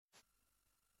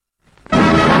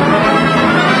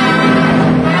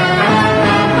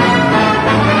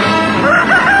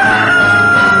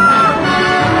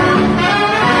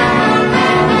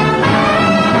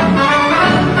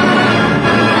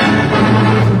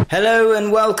Hello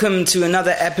and welcome to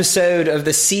another episode of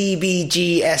the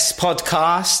CBGS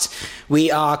podcast.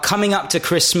 We are coming up to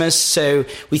Christmas, so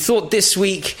we thought this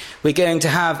week we're going to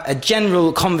have a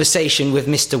general conversation with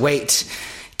Mr. Waite,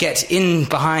 get in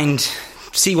behind,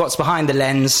 see what's behind the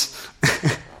lens.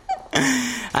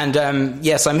 And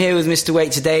yes, I'm here with Mr.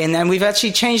 Waite today, and then we've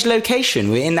actually changed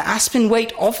location. We're in the Aspen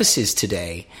Waite offices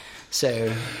today.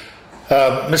 So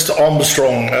Mr.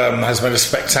 Armstrong has made a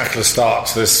spectacular start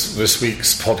to this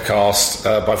week's podcast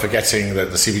by forgetting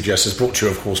that the CBGS is brought to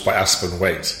you, of course, by Aspen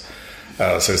Waite.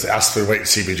 So it's the Aspen Waite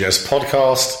CBGS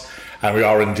podcast, and we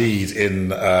are indeed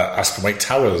in Aspen Waite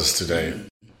Towers today.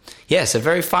 Yes, a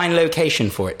very fine location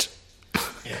for it.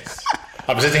 Yes.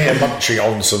 I'm sitting here munching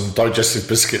on some digestive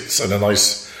biscuits and a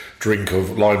nice drink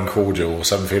of lime cordial,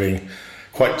 so I'm feeling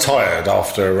quite tired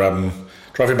after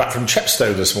driving back from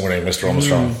Chepstow this morning, Mr.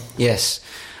 Armstrong. Yes.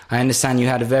 I understand you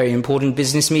had a very important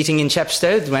business meeting in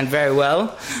Chepstow. It went very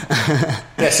well.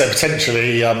 Yes, so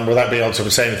potentially, without being able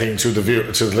to say anything to the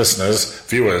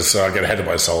viewers, I get ahead of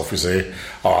myself, you see.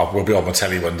 We'll be on the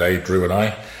telly one day, Drew and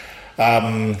I.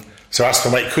 So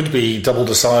Aspen Waite could be double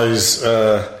the size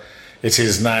it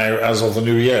is now as of the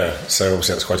new year. So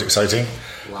obviously that's quite exciting.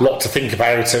 Wow. A lot to think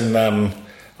about, and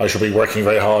I shall be working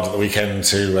very hard at the weekend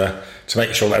to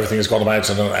make sure that everything has gone about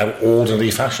in an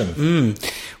orderly fashion.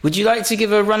 Would you like to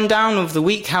give a rundown of the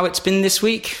week, how it's been this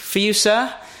week for you,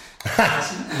 sir?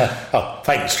 Oh,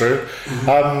 thanks, Drew.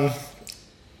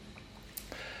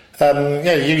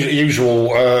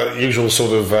 Usual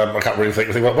sort of. I can't really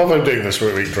think. What am I doing this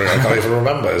week, Drew? I can't even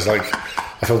remember. It's like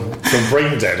I feel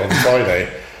brain dead on Friday.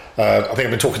 I think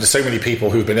I've been talking to so many people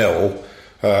who've been ill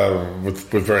with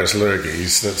various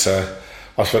lurgies that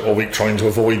I spent all week trying to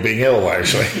avoid being ill,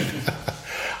 actually.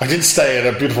 I did stay in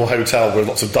a beautiful hotel with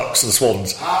lots of ducks and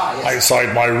swans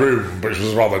outside my room, which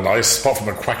was rather nice, apart from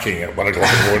the quacking at 1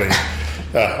 o'clock in the morning.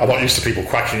 I'm not used to people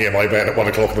quacking in my bed at 1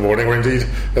 o'clock in the morning, or indeed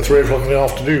at 3 o'clock in the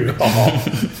afternoon.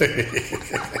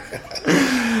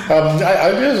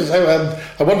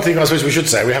 One thing I suppose we should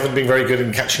say, we haven't been very good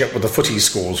in catching up with the footy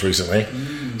scores recently.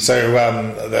 So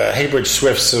the Heybridge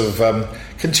Swifts have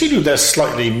continued their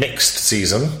slightly mixed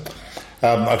season.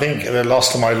 I think the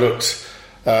last time I looked,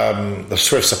 the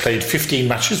Swifts have played 15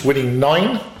 matches, winning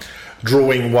 9,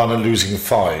 drawing 1 and losing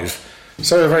 5.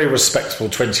 So a very respectable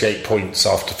 28 points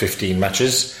after 15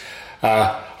 matches.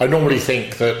 I normally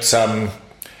think that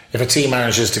if a team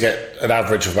manages to get an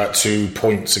average of about 2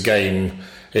 points a game,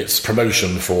 it's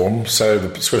promotion form. So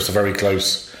the Swifts are very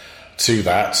close to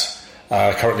that.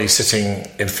 Currently sitting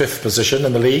in 5th position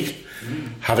in the league,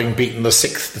 having beaten the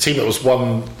team that was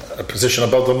 1 position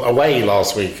above them away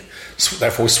last week,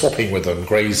 therefore swapping with them,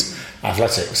 Grays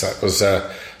Athletics. That was so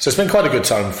it's been quite a good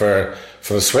time for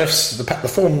the Swifts. The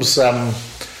form's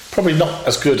probably not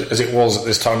as good as it was at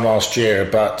this time last year,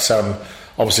 but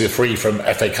obviously free from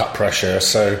FA Cup pressure.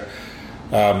 So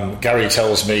Gary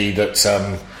tells me that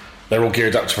they're all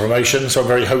geared up to promotion, so I'm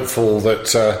very hopeful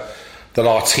that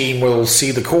our team will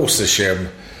see the course this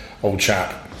year, old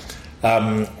chap.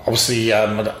 Obviously,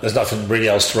 there's nothing really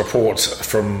else to report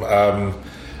from.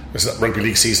 Rugby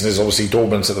league season is obviously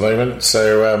dormant at the moment,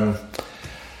 so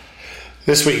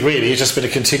this week really has just been a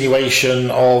continuation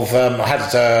of. I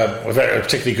had a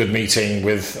particularly good meeting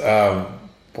with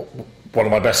one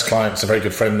of my best clients, a very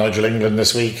good friend, Nigel England,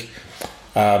 this week,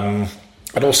 and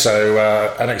also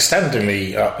an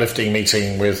extendingly uplifting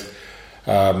meeting with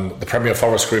the Premier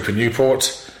Forest Group in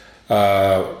Newport,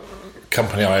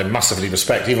 company I massively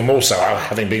respect, even more so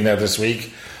having been there this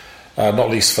week, not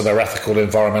least for their ethical and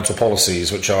environmental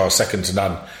policies, which are second to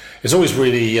none. It's always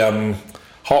really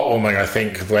heartwarming, I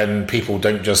think, when people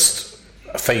don't just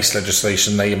face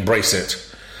legislation, they embrace it.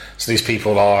 So these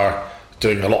people are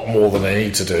doing a lot more than they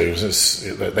need to do.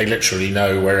 They literally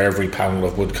know where every panel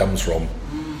of wood comes from,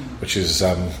 which is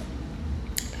a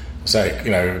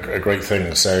great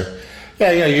thing. So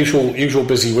usual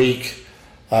busy week,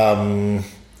 and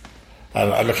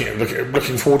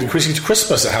looking forward increasingly to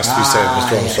Christmas, it has to be said,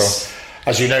 Mr. Armstrong. Yes.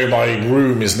 As you know, my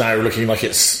room is now looking like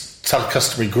its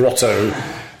customary grotto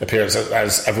appearance.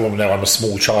 As everyone will know, I'm a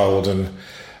small child, and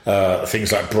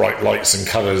things like bright lights and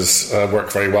colours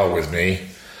work very well with me.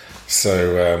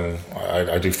 So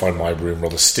I do find my room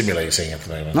rather stimulating at the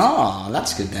moment. Oh,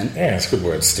 that's good then. Yeah, it's a good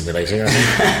word, stimulating.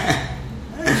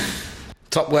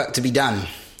 Top work to be done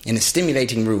in a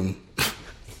stimulating room.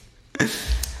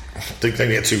 Don't take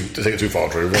it too far,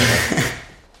 Drew.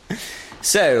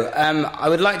 So, I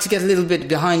would like to get a little bit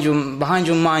behind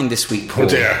your mind this week, Paul. Oh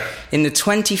dear. In the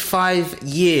 25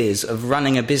 years of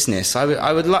running a business, I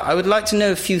would like to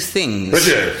know a few things. Would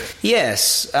you?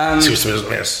 Yes.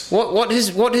 Yes.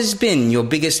 What has been your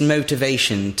biggest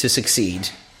motivation to succeed?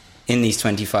 in these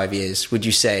 25 years, would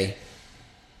you say?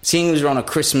 Seeing as we're on a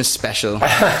Christmas special,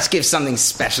 let's give something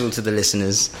special to the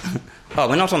listeners. Oh,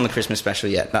 we're not on the Christmas special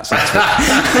yet. That's next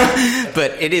week.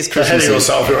 But it is Christmas.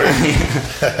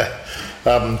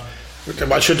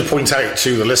 I should point out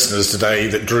to the listeners today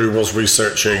that Drew was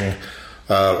researching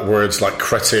words like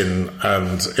cretin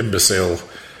and imbecile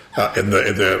in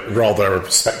the rather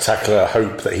spectacular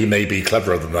hope that he may be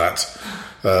cleverer than that.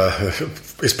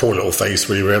 His poor little face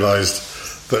when he realised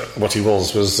that what he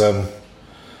was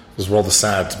rather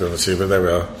sad, to be honest with you, but there we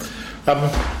are.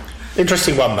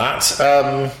 Interesting one,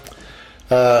 that.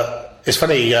 It's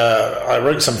funny, I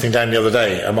wrote something down the other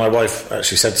day, and my wife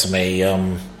actually said to me,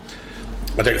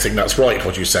 I don't think that's right,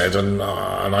 what you said, and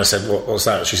I said, what's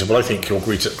that? She said, well, I think your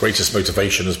greatest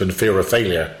motivation has been fear of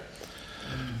failure.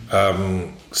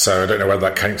 So I don't know whether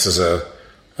that counts as a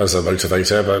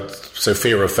motivator, but so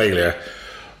fear of failure.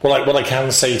 Well, what I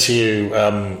can say to you,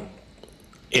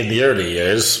 in the early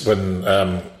years, when,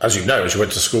 as you know, as you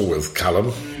went to school with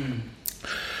Callum,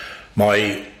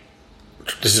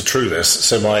 this is true.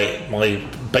 So my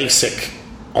basic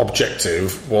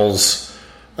objective was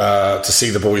to see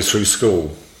the boys through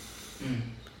school.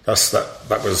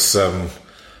 That was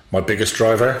my biggest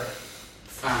driver.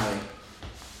 Family.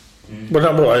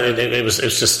 Well, it was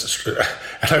just.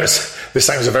 I know this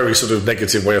sounds a very sort of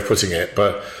negative way of putting it,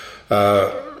 but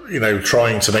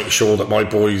trying to make sure that my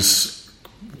boys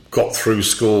got through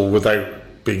school without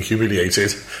being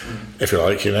humiliated, if you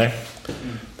like,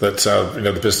 that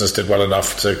the business did well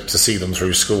enough to see them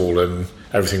through school and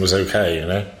everything was okay,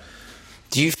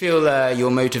 Do you feel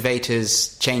your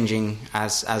motivators changing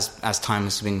as time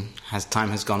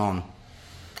has gone on?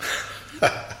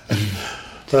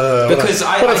 Because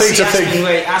I see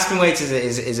Aspen Waite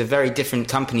is a very different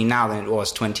company now than it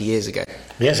was 20 years ago.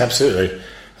 Yes, absolutely.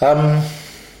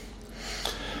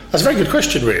 That's a very good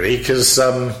question, really, because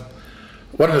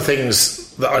one of the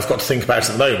things that I've got to think about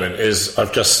at the moment is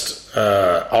I've just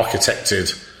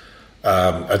architected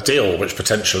a deal which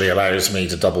potentially allows me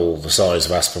to double the size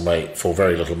of Aspen Waite for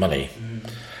very little money.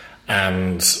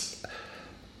 And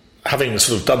having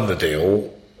sort of done the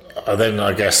deal, then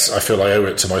I guess I feel I owe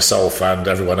it to myself and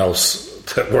everyone else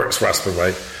that works for Aspen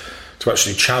Waite to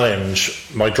actually challenge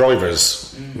my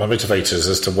drivers, my motivators,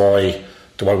 as to why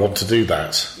do I want to do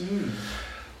that.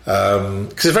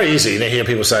 Because it's very easy to hear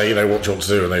people say, what do you want to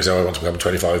do? And they say, I want to become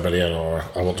 25 million, or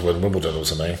I want to win Wimbledon or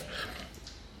something.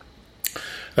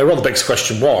 It rather begs the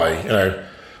question why, and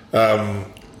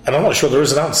I'm not sure there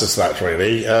is an answer to that,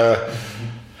 really.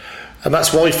 And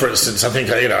that's why, for instance, I think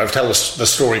I've told the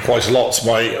story quite a lot.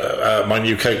 My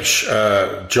new coach,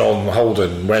 John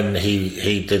Holden, when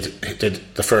he did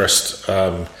the first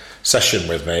session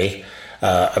with me,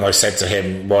 and I said to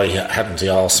him, why hadn't he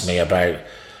asked me about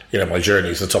my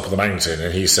journey to the top of the mountain?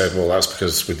 And he said, well, that's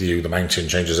because with you the mountain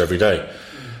changes every day.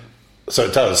 So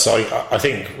it does. So I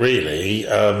think really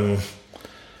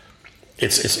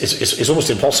it's almost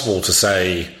impossible to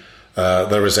say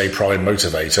there is a prime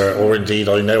motivator, or indeed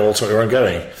I know ultimately where I'm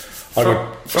going. I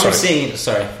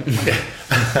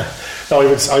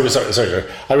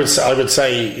would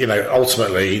say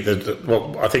ultimately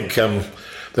I think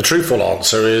the truthful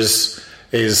answer is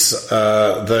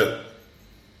that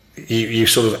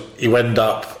you end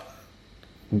up,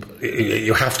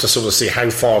 you have to sort of see how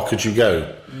far could you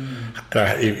go.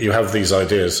 You have these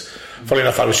ideas. Funny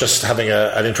enough, I was just having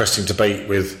an interesting debate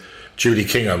with Julie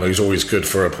Kingham, who's always good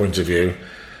for a point of view,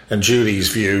 and Julie's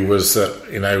view was that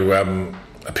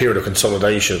a period of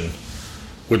consolidation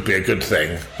would be a good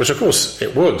thing, which of course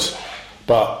it would,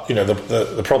 but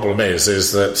the problem is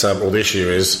that or the issue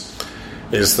is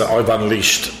that I've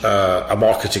unleashed a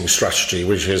marketing strategy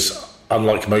which is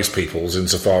unlike most people's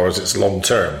insofar as it's long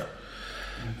term.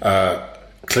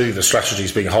 Clearly the strategy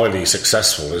is being highly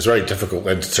successful. It's very difficult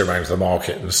then to turn around to the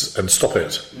market and stop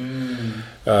it.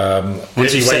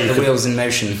 Once you set the wheels in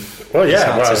motion. Well,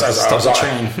 yeah.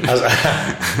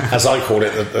 As I call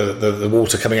it, the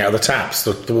water coming out of the taps.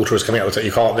 The water is coming out of the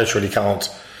tap. You literally can't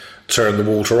turn the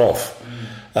water off.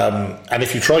 And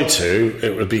if you tried to,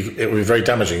 it would be very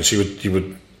damaging. So you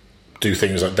would do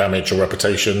things like damage your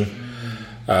reputation.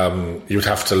 You would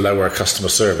have to lower customer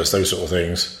service, those sort of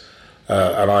things.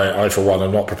 And I, for one,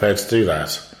 am not prepared to do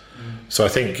that. So I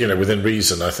think, within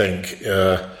reason, I think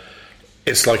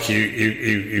it's like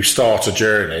you start a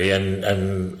journey and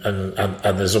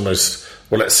there's almost,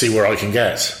 well, let's see where I can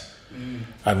get.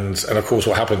 And of course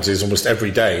what happens is almost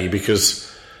every day, because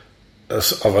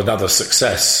of another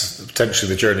success, potentially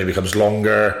the journey becomes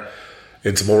longer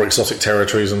into more exotic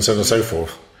territories and so on and so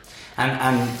forth.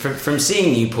 And from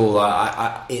seeing you, Paul,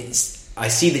 I I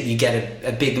see that you get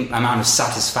a big amount of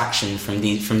satisfaction from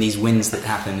these wins that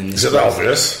happen in this. Is it that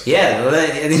obvious? Yeah,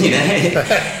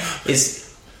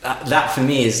 that for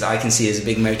me I can see as a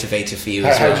big motivator for you.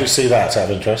 How do you see that out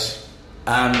of interest?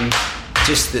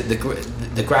 Just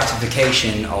the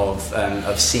gratification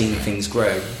of seeing things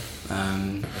grow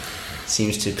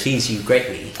seems to please you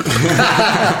greatly.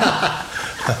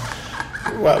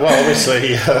 well,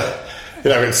 obviously,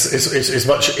 it's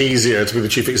much easier to be the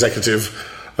chief executive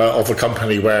of a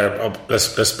company where,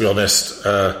 let's be honest,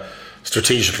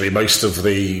 strategically most of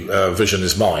the vision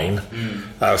is mine.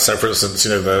 So, for instance,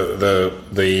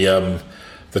 the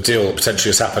deal that potentially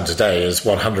has happened today is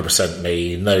 100%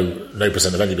 me, no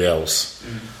percent of anybody else.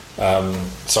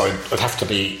 So I'd have to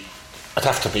be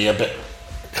a bit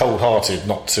cold-hearted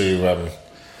not to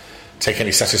take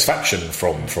any satisfaction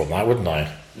from that, wouldn't I?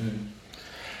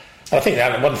 I think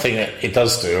that one thing that it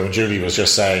does do, and Julie was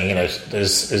just saying,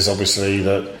 is obviously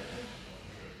that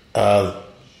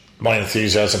my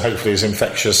enthusiasm hopefully is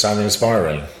infectious and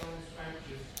inspiring.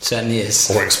 Certainly is.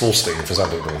 Or exhausting for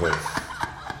some people, I think.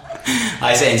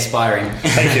 I say inspiring.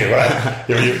 Thank you.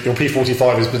 Your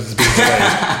P45 has been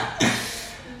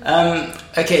delayed.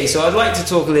 Okay, so I'd like to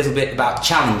talk a little bit about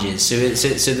challenges. So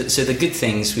the good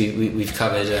things we've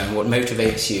covered, what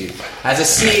motivates you. As a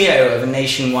CEO of a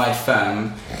nationwide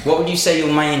firm, what would you say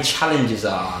your main challenges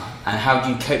are, and how do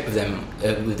you cope with them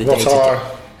with the day-to-day? What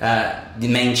are the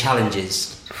main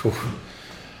challenges?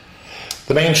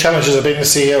 The main challenges of being the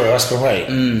CEO of Aspen Wake.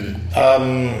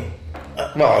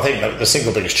 Well, I think the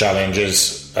single biggest challenge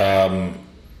is I'm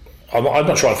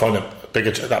not sure I find that big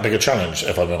a challenge,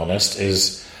 if I'm being honest.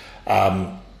 Is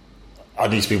I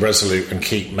need to be resolute and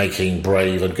keep making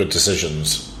brave and good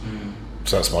decisions.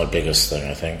 So that's my biggest thing,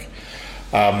 I think.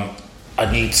 I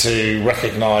need to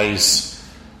recognise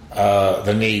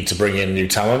the need to bring in new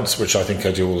talent, which I think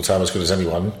I do all the time as good as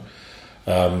anyone.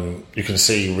 You can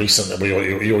see recently,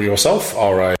 you yourself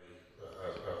are a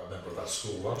member of that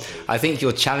school, aren't you? I think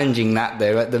you're challenging that,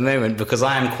 though, at the moment, because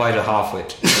I am quite a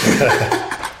half-wit.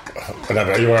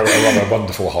 You are a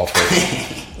wonderful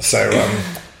half-wit. So,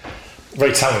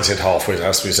 very talented half-wit,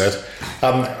 as to be said.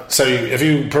 So, have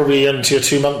you probably into your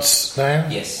 2 months now?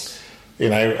 Yes.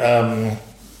 Past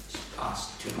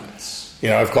 2 months.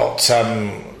 I've got...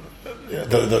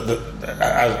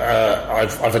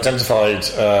 I've identified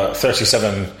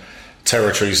 37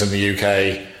 territories in the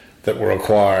UK that will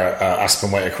require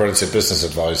Aspen Wake accredited business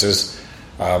advisors,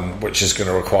 which is going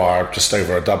to require just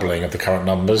over a doubling of the current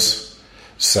numbers.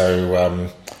 So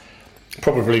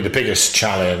probably the biggest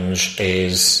challenge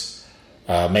is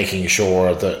making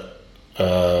sure that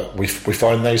we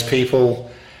find those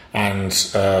people and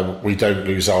we don't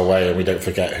lose our way and we don't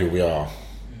forget who we are.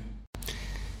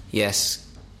 Yes.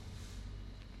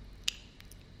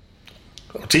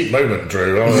 Deep moment,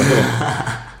 Drew. I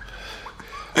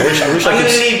wish I'm going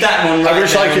to leave that one right. I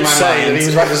wish I could say that he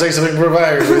was about to say something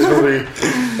profound.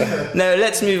 No,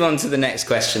 let's move on to the next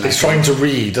question. He's trying to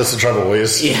read. That's the trouble.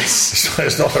 Yes.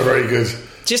 It's not a very good.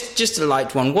 Just a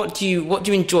light one. What do you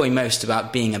enjoy most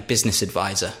about being a business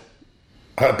advisor?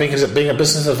 Being a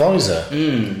business advisor.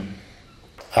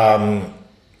 Well,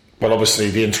 obviously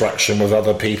the interaction with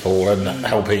other people and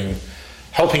helping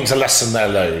to lessen their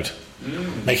load.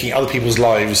 Making other people's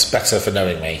lives better for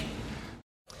knowing me.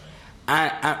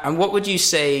 And what would you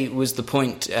say was the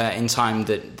point in time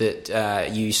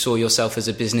that you saw yourself as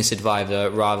a business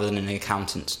advisor rather than an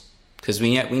accountant? Because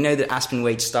we know that Aspen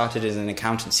Wade started as an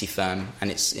accountancy firm and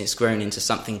it's grown into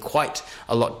something quite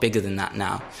a lot bigger than that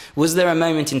now. Was there a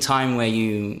moment in time where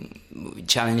you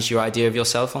challenged your idea of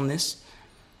yourself on this?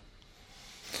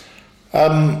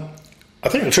 I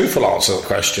think the truthful answer to the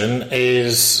question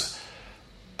is...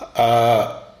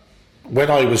 when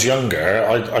I was younger,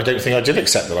 I don't think I did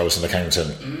accept that I was an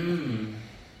accountant.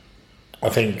 I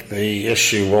think the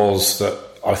issue was that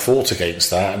I fought against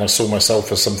that and I saw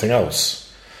myself as something else.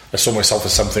 I saw myself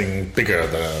as something bigger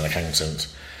than an accountant.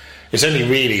 It's only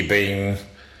really been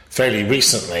fairly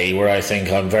recently where I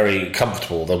think I'm very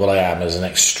comfortable that what I am is an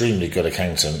extremely good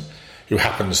accountant who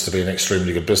happens to be an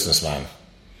extremely good businessman.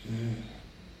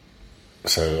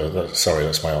 So,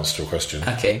 that's my answer to your question.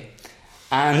 Okay.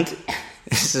 And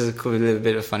this is a little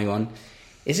bit of a funny one.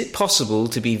 Is it possible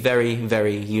to be very,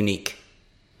 very unique?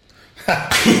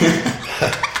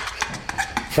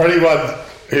 For anyone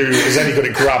who is any good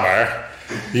at grammar,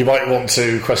 you might want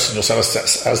to question yourself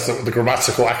as to the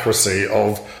grammatical accuracy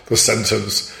of the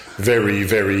sentence very,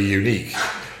 very unique.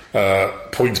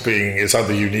 Point being, it's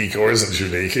either unique or isn't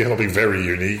unique. It cannot be very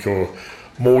unique or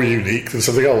more unique than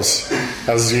something else.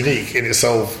 As unique in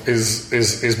itself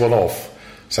is one-off.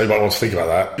 So you might want to think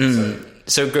about that.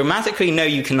 So grammatically, no,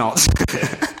 you cannot.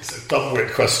 Yeah.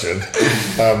 dumb-wit question.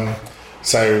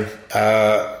 So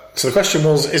the question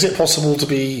was, is it possible to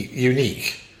be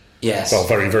unique? Yes. Well,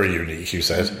 very, very unique, you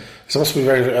said. It's supposed to be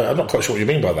very... I'm not quite sure what you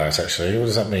mean by that, actually. What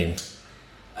does that mean?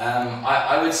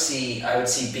 I would see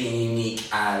being unique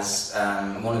as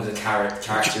one of the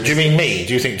characteristics. Do you mean me?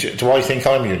 Do I think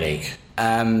I'm unique?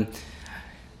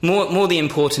 More the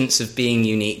importance of being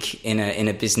unique in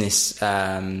a business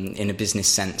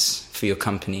sense for your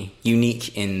company.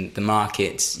 Unique in the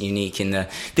market. Unique in the.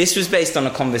 This was based on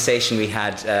a conversation we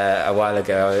had a while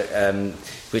ago,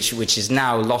 which is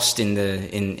now lost in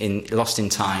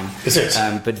time. Is it?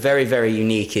 But very, very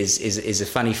unique is a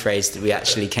funny phrase that we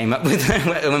actually came up with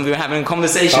when we were having a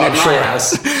conversation at my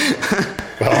house.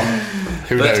 Well,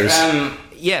 who knows?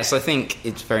 Yes, I think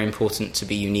it's very important to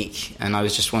be unique, and I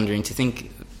was just wondering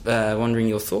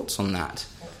your thoughts on that.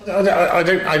 I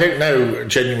don't know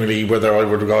genuinely whether I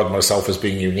would regard myself as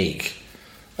being unique.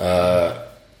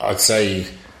 I'd say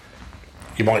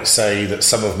you might say that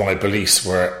some of my beliefs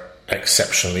were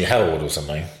exceptionally held or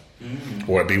something,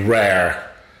 or it'd be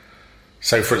rare.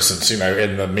 So, for instance,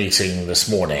 in the meeting this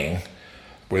morning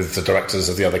with the directors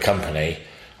of the other company,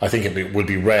 I think it would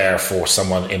be rare for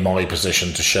someone in my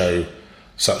position to show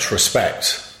such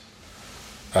respect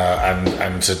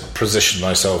and to position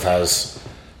myself as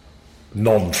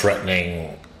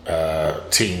non-threatening,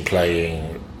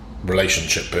 team-playing,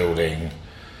 relationship-building,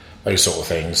 those sort of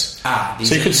things.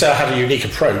 So you could say I had a unique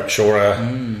approach or a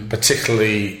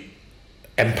particularly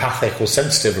empathic or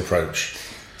sensitive approach.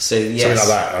 So yes, something like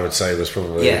that, I would say, was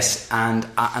probably... Yes, and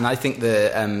I think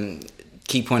the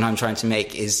key point I'm trying to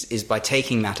make is by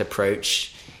taking that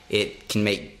approach, it can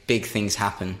make big things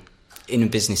happen in a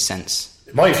business sense.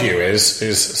 My view is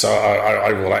so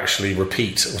I will actually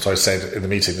repeat what I said in the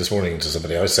meeting this morning to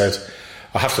somebody. I said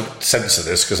I have to censor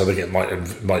this because I think it might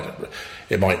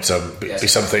be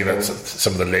something that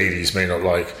some of the ladies may not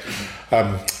like.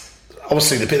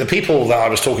 Obviously, the people that I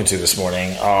was talking to this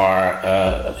morning are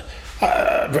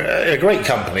a great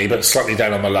company, but slightly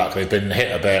down on my luck. They've been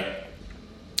hit a bit,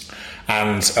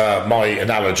 and my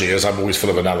analogy, as I'm always full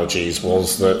of analogies,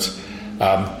 was that.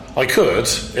 I could,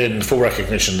 in full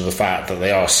recognition of the fact that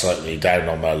they are slightly down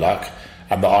on their luck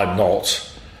and that I'm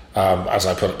not, as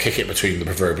I put it, kick it between the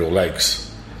proverbial legs,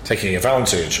 taking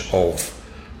advantage of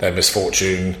their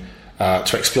misfortune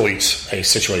to exploit a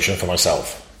situation for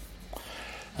myself.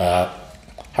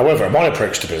 However, my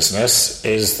approach to business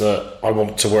is that I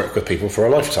want to work with people for a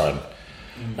lifetime.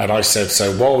 And I said,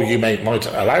 so while you might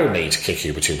allow me to kick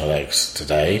you between the legs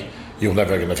today, you're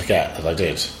never going to forget that I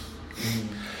did.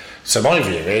 So my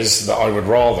view is that I would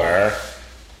rather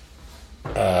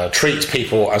treat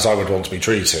people as I would want to be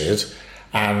treated,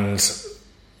 and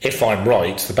if I'm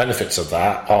right, the benefits of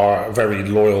that are very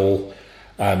loyal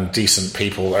and decent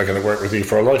people that are going to work with you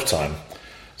for a lifetime.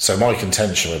 So my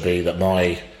contention would be that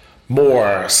my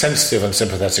more sensitive and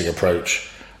sympathetic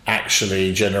approach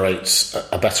actually generates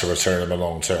a better return in the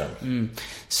long term.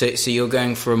 So you're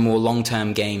going for a more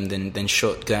long-term game than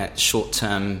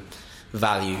short-term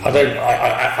value.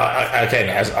 Again,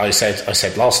 as I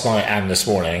said last night and this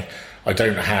morning, I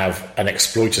don't have an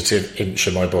exploitative inch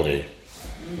of my body.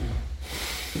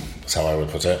 That's how I would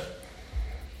put it.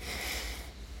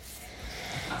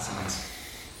 That's nice.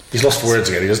 He's lost for words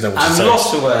again. He doesn't know what to say. I'm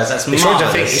lost for words. That's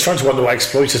marvellous. He's trying to wonder what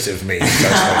exploitative means.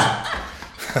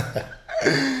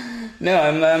 No,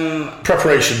 I'm...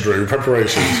 Preparation, Drew.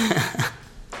 Preparation.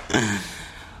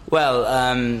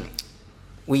 Well,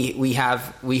 we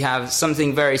have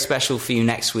something very special for you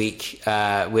next week.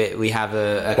 We have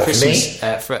a Christmas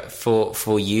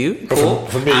for you, Paul,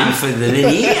 for me, and for the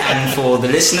Lily, and for the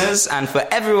listeners, and for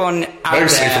everyone out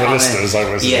Mostly there. For the listeners, I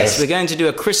would yes, suggest. we're going to do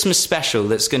a Christmas special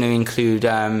that's going to include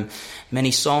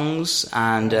many songs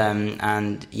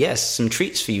and yes, some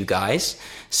treats for you guys.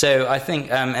 So I think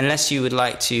unless you would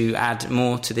like to add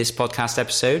more to this podcast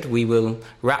episode, we will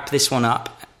wrap this one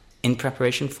up in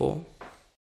preparation for.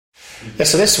 Yeah,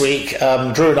 so this week,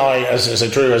 Drew and I,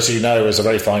 Drew, as you know, is a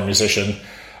very fine musician.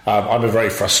 I'm a very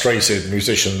frustrated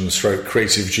musician, stroke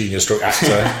creative genius, stroke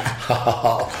actor,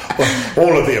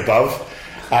 all of the above.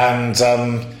 And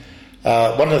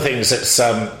one of the things that's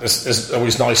is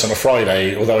always nice on a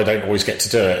Friday, although I don't always get to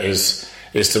do it, is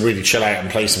to really chill out and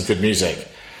play some good music.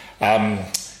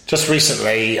 Just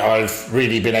recently, I've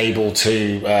really been able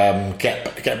to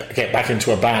get back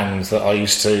into a band that I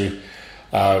used to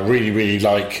really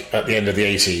like at the end of the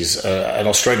 80s, an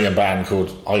Australian band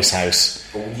called Icehouse,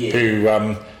 who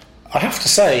I have to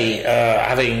say,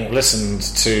 having listened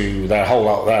to their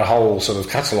whole sort of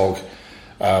catalogue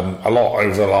a lot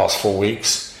over the last 4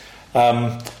 weeks,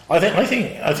 I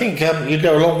think you'd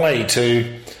go a long way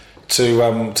to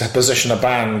to position a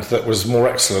band that was more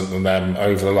excellent than them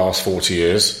over the last 40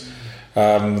 years.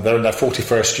 They're in their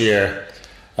 41st year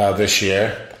this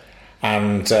year,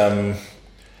 and the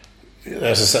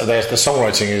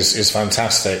songwriting is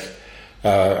fantastic,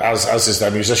 as is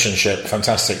their musicianship.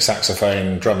 Fantastic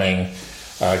saxophone, drumming,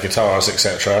 guitars,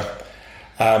 etc.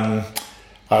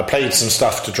 I played some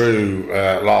stuff to Drew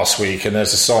last week, and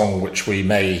there's a song which we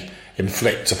may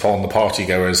inflict upon the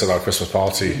partygoers at our Christmas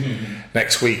party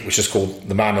next week, which is called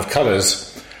 "The Man of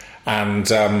Colours," and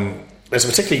there's a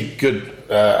particularly good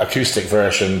acoustic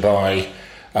version by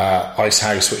Ice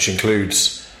House, which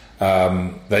includes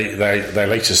their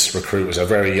latest recruit was a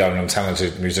very young and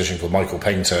talented musician called Michael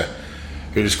Painter,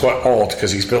 who's quite odd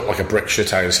because he's built like a brick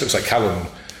shithouse. Looks like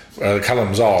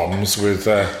Callum's arms with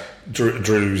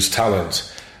Drew's talent.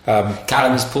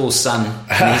 Callum's Paul's son.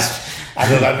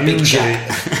 And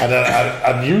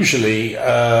unusually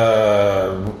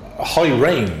high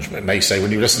range, it may say,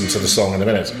 when you listen to the song in a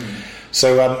minute.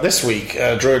 So this week,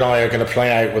 Drew and I are going to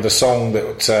play out with a song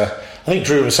that I think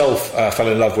Drew himself fell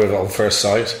in love with on first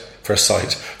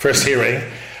hearing,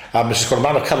 which is called "A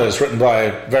Man of Colours," written by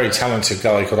a very talented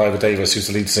guy called Ivor Davis, who's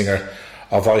the lead singer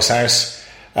of Ice House.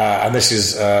 And this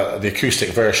is the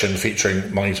acoustic version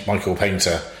featuring Michael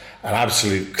Painter, an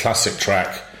absolute classic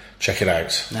track. Check it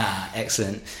out.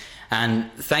 Excellent.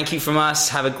 And thank you from us.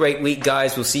 Have a great week,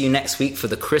 guys. We'll see you next week for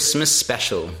the Christmas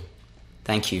special.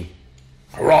 Thank you.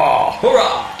 Hurrah!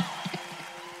 Hurrah!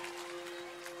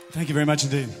 Thank you very much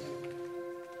indeed.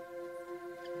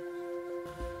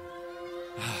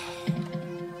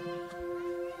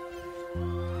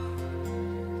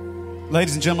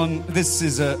 Ladies and gentlemen, this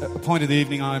is a point of the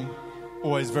evening I'm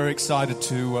always very excited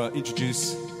to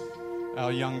introduce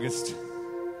our youngest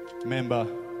member,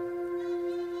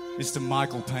 Mr.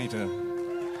 Michael Painter.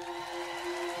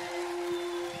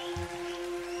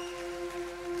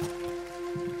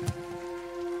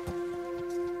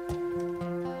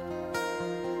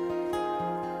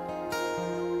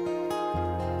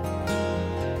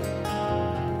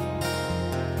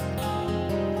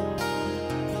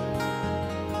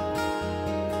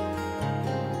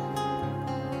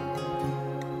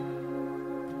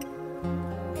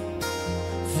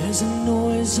 There's a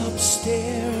noise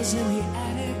upstairs in the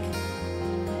attic.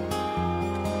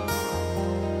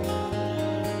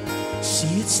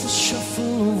 See, it's the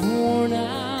shuffle of worn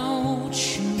out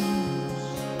shoes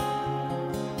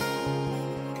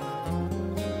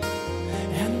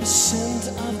and the scent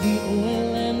of the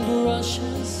oil and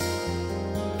brushes.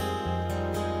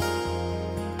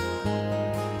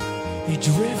 They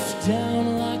drift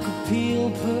down like a pale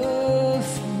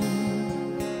perfume.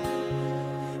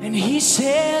 And he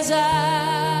says, I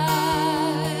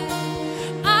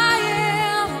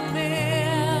am a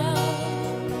man,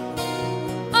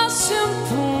 a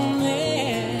simple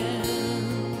man,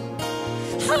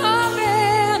 a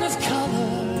man of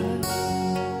color.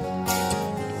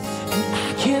 And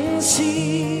I can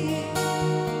see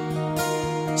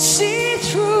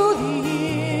through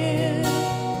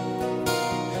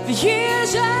the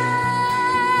years of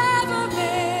a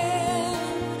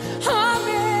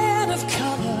man of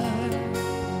color.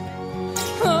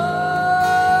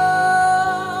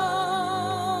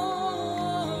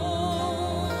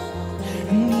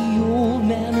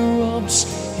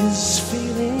 His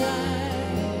failing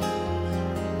eye,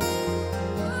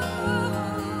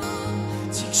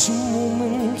 takes a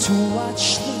moment to watch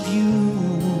the view.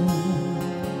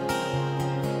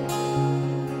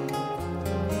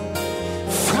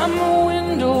 From the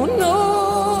window,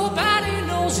 nobody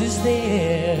knows is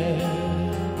there.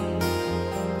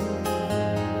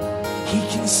 He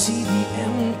can see the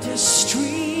empty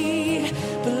street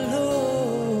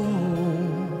below,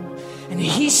 and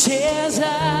he says,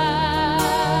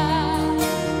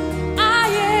 I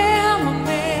am a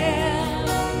man,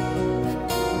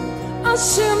 a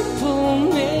simple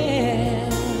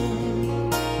man,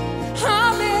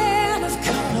 a man of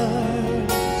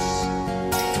colors,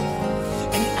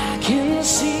 and I can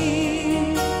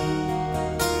see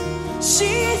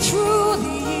through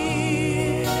the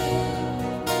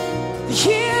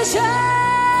years of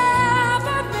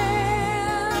a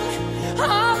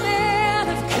man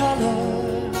of colors.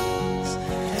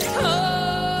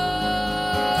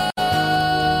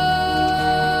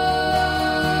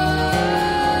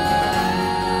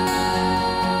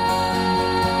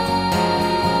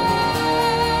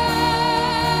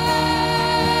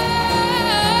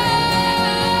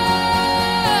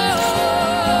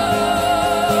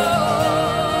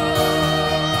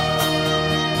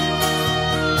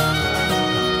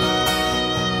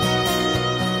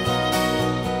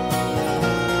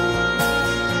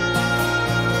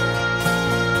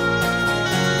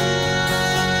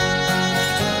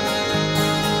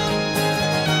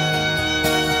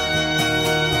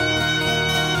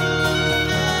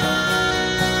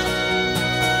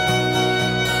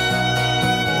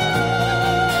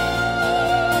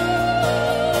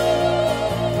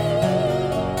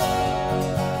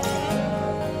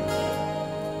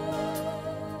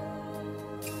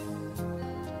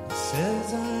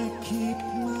 Says I keep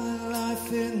my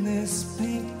life in this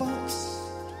paint box.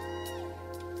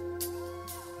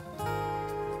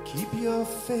 Keep your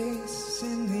face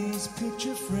in these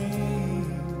picture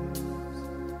frames.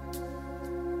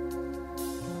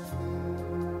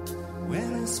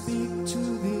 When I speak to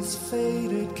this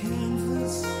faded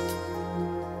canvas,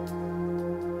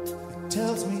 it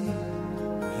tells me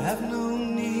I have no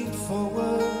need for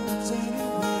words anyway.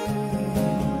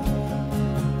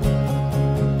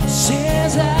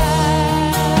 Says I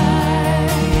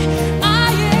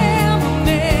am a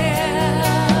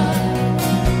man,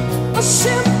 a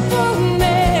simple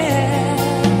man,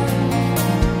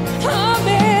 a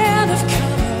man of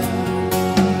color,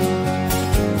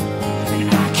 and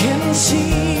I can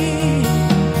see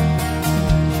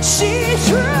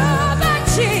through my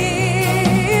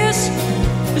tears.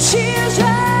 She's a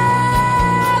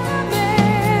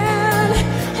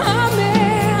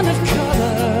man of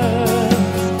color.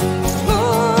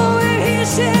 Oh, and he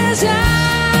says I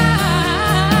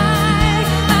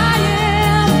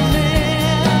am a man,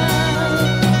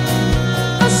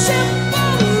 a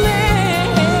simple man,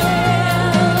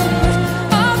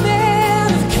 a man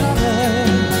of color,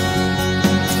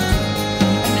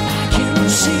 and I can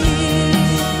see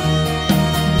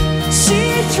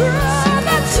through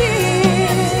the tears.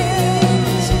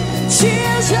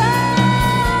 Tears of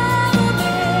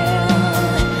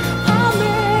a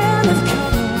man of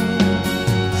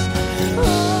colors.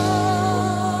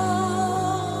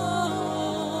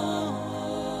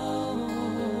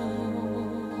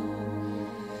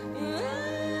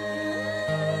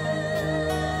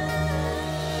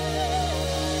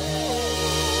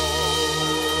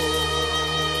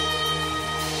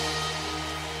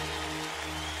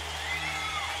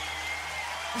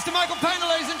 Mr. Michael Painter,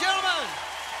 ladies and gentlemen.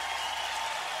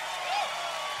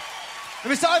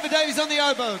 And Mr. Ivor Davies on the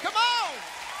oboe. Come on!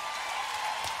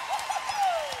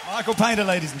 Michael Painter,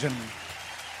 ladies and gentlemen.